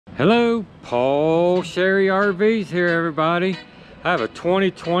Hello, Paul Sherry RVs here, everybody. I have a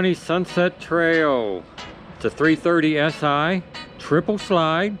 2020 Sunset Trail. It's a 330 SI, triple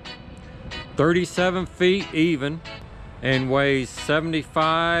slide, 37 feet even, and weighs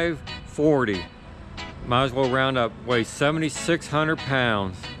 7540. Might as well round up, weighs 7,600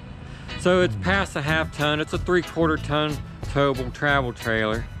 pounds. So it's past a half ton. It's a 3/4 ton towable travel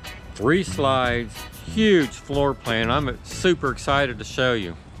trailer. 3 slides, huge floor plan. I'm super excited to show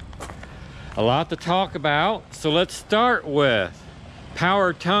you. A lot to talk about, so let's start with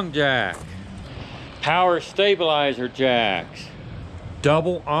power tongue jack, power stabilizer jacks,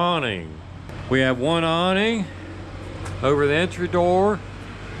 double awning. We have one awning over the entry door,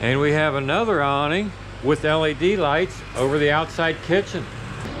 and we have another awning with LED lights over the outside kitchen.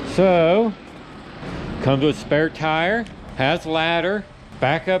 So, comes with spare tire, has ladder,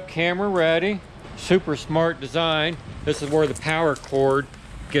 backup camera ready, super smart design. This is where the power cord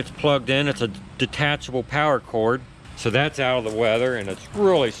gets plugged in. It's a detachable power cord, so that's out of the weather, and it's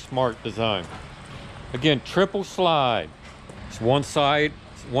really smart design. Again, triple slide. It's one slide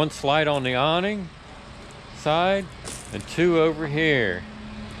on the awning side and 2 over here.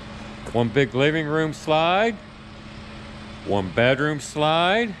 One big living room slide, 1 bedroom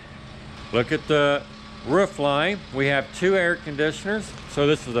slide. Look at the roof line. We have 2 air conditioners, so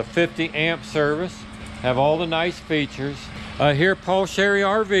this is a 50 amp service. Have all the nice features. Here at Paul Sherry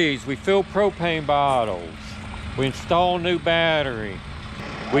RVs, we fill propane bottles. We install new battery.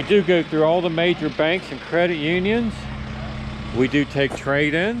 We do go through all the major banks and credit unions. We do take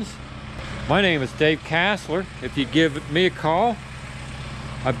trade-ins. My name is Dave Kassler. If you give me a call,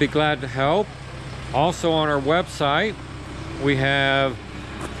 I'd be glad to help. Also on our website, we have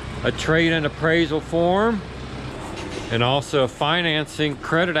a trade-in appraisal form and also a financing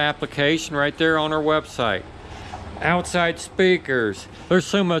credit application right there on our website. Outside speakers. There's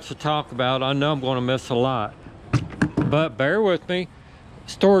so much to talk about. I know I'm going to miss a lot, but bear with me.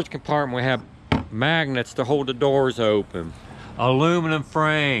 Storage compartment, we have magnets to hold the doors open. Aluminum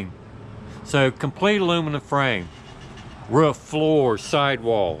frame. So complete aluminum frame. Roof, floor,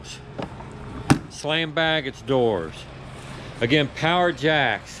 sidewalls. Slam baggage doors. Again, power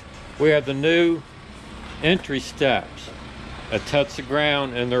jacks. We have the new entry steps that touch the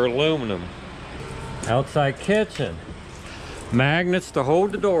ground, and they're aluminum. Outside kitchen. Magnets to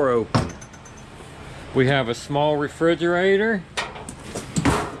hold the door open. We have a small refrigerator.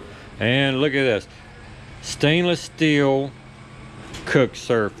 And look at this. Stainless steel cook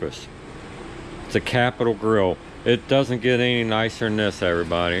surface. It's a Capital Grill. It doesn't get any nicer than this,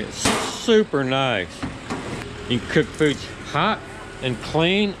 everybody. It's super nice. You can cook foods hot and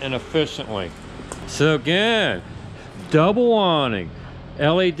clean and efficiently. So again, double awning.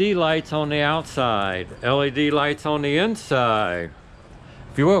 LED lights on the outside, LED lights on the inside.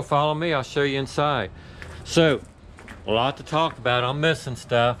 If you will, follow me, I'll show you inside. So, a lot to talk about. I'm missing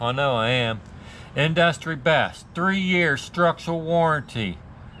stuff, I know I am. Industry best, 3-year structural warranty.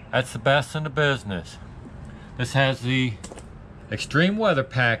 That's the best in the business. This has the extreme weather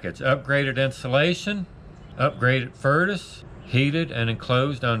package, upgraded insulation, upgraded furnace, heated and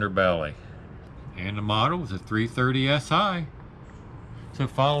enclosed underbelly. And the model is a 330 SI. So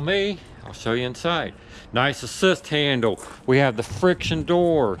follow me, I'll show you inside. Nice assist handle. We have the friction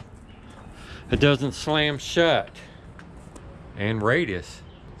door. It doesn't slam shut. And radius,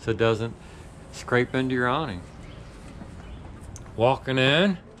 so it doesn't scrape into your awning. Walking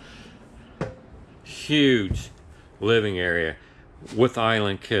in, huge living area with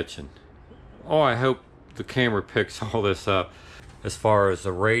island kitchen. Oh, I hope the camera picks all this up. As far as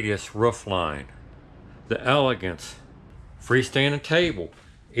the radius roof line, the elegance. Freestanding table.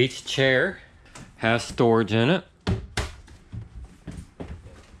 Each chair has storage in it.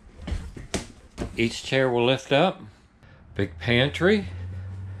 Each chair will lift up. Big pantry.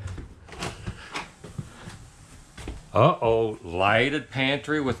 Uh-oh, lighted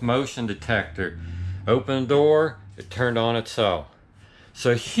pantry with motion detector. Open the door, it turned on itself.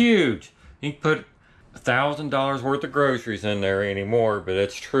 So huge. You can put $1,000 worth of groceries in there anymore, but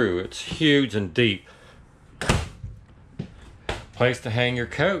it's true. It's huge and deep. Place to hang your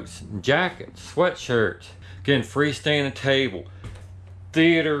coats, jackets, sweatshirts. Again, freestanding table.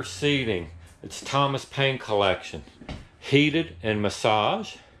 Theater seating. It's Thomas Paine collection. Heated and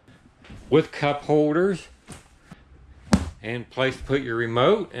massage. With cup holders. And place to put your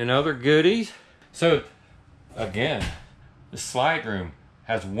remote and other goodies. So, again, the slide room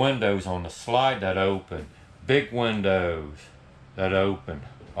has windows on the slide that open. Big windows that open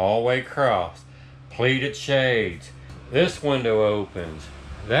all the way across. Pleated shades. This window opens.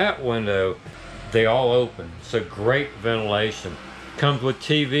 That window, they all open. So great ventilation. Comes with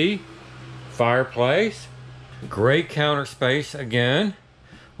TV, fireplace, great counter space again.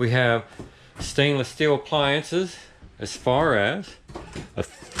 We have stainless steel appliances as far as a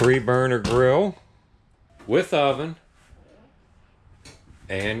 3-burner grill with oven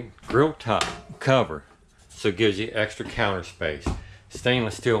and grill top cover, so it gives you extra counter space.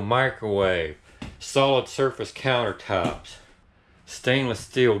 Stainless steel microwave, solid surface countertops, stainless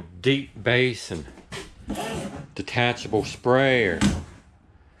steel deep basin, detachable sprayer.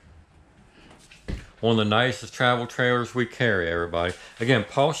 One of the nicest travel trailers we carry, everybody. Again,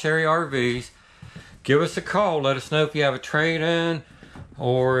 Paul Sherry RVs. Give us a call. Let us know if you have a trade-in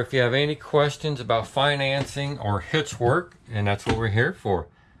or if you have any questions about financing or hitch work, and that's what we're here for.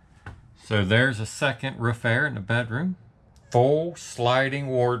 So there's a second roof air in the bedroom. Full sliding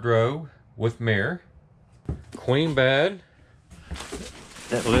wardrobe with mirror. Queen bed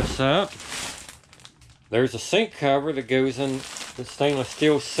that lifts up. There's a sink cover that goes in the stainless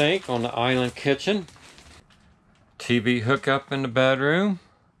steel sink on the island kitchen. TV hookup in the bedroom.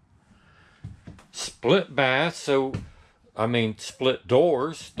 Split bath, split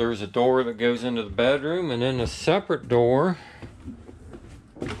doors. There's a door that goes into the bedroom and then a separate door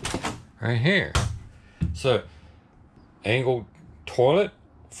right here. So, angled toilet,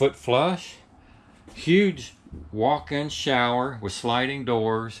 foot flush, huge walk-in shower with sliding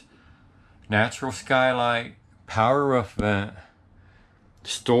doors, natural skylight, power roof vent,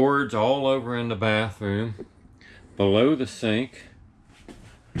 storage all over in the bathroom, below the sink,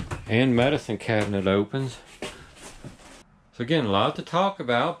 and medicine cabinet opens. So again, a lot to talk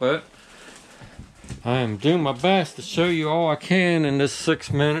about, but I am doing my best to show you all I can in this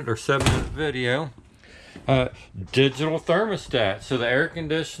 6-minute or 7-minute video. Digital thermostat. So the air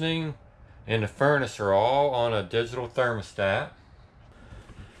conditioning and the furnace are all on a digital thermostat.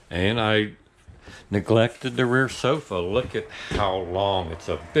 And I neglected the rear sofa. Look at how long. It's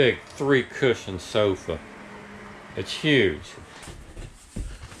a big 3-cushion sofa. It's huge.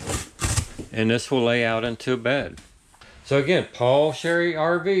 And this will lay out into a bed. So again, Paul Sherry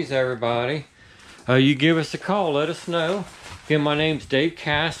RVs, everybody. You give us a call, let us know. Again, my name's Dave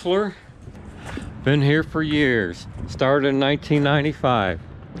Kassler. Been here for years. Started in 1995,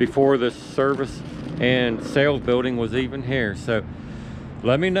 before the service and sales building was even here. So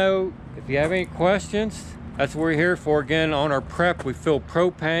let me know if you have any questions. That's what we're here for. Again, on our prep, we fill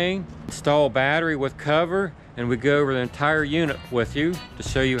propane, install battery with cover, and we go over the entire unit with you to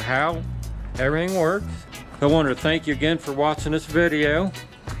show you how everything works. I wanted to thank you again for watching this video,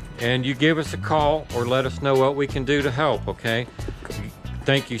 and you give us a call or let us know what we can do to help, okay?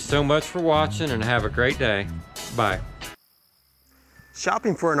 Thank you so much for watching and have a great day. Bye.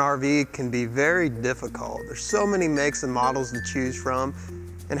 Shopping for an RV can be very difficult. There's so many makes and models to choose from,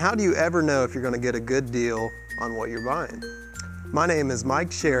 and how do you ever know if you're going to get a good deal on what you're buying? My name is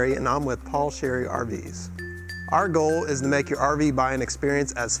Mike Sherry and I'm with Paul Sherry RVs. Our goal is to make your RV buying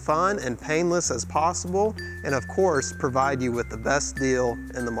experience as fun and painless as possible, and of course, provide you with the best deal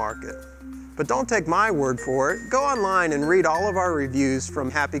in the market. But don't take my word for it. Go online and read all of our reviews from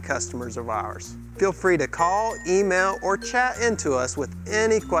happy customers of ours. Feel free to call, email, or chat into us with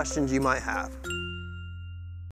any questions you might have.